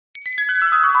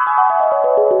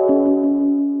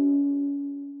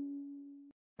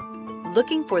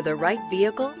Looking for the right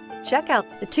vehicle? Check out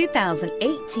the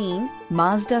 2018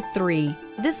 Mazda 3.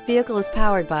 This vehicle is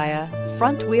powered by a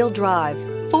front-wheel drive,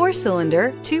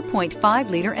 4-cylinder,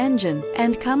 2.5-liter engine,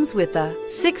 and comes with a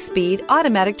 6-speed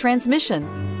automatic transmission.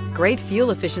 Great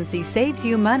fuel efficiency saves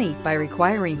you money by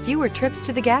requiring fewer trips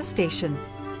to the gas station.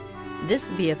 This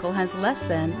vehicle has less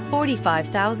than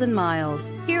 45,000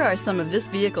 miles. Here are some of this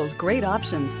vehicle's great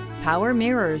options: power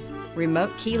mirrors,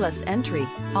 remote keyless entry,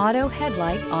 auto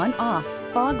headlight on/off,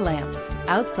 fog lamps,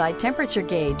 outside temperature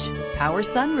gauge, power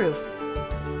sunroof.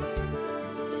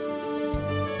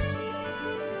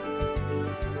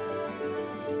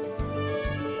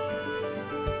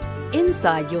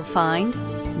 Inside you'll find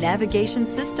navigation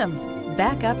system,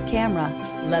 backup camera,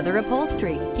 leather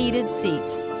upholstery, heated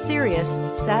seats, Sirius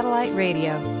satellite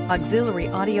radio, auxiliary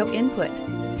audio input,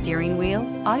 steering wheel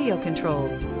audio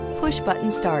controls, push-button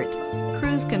start,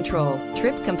 cruise control,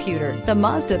 trip computer. The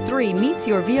Mazda 3 meets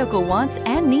your vehicle wants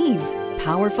and needs.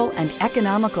 Powerful and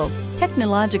economical,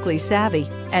 technologically savvy,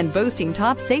 and boasting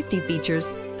top safety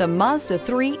features, the Mazda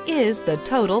 3 is the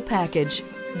total package.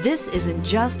 This isn't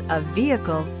just a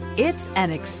vehicle, it's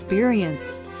an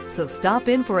experience. So stop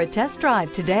in for a test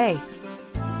drive today.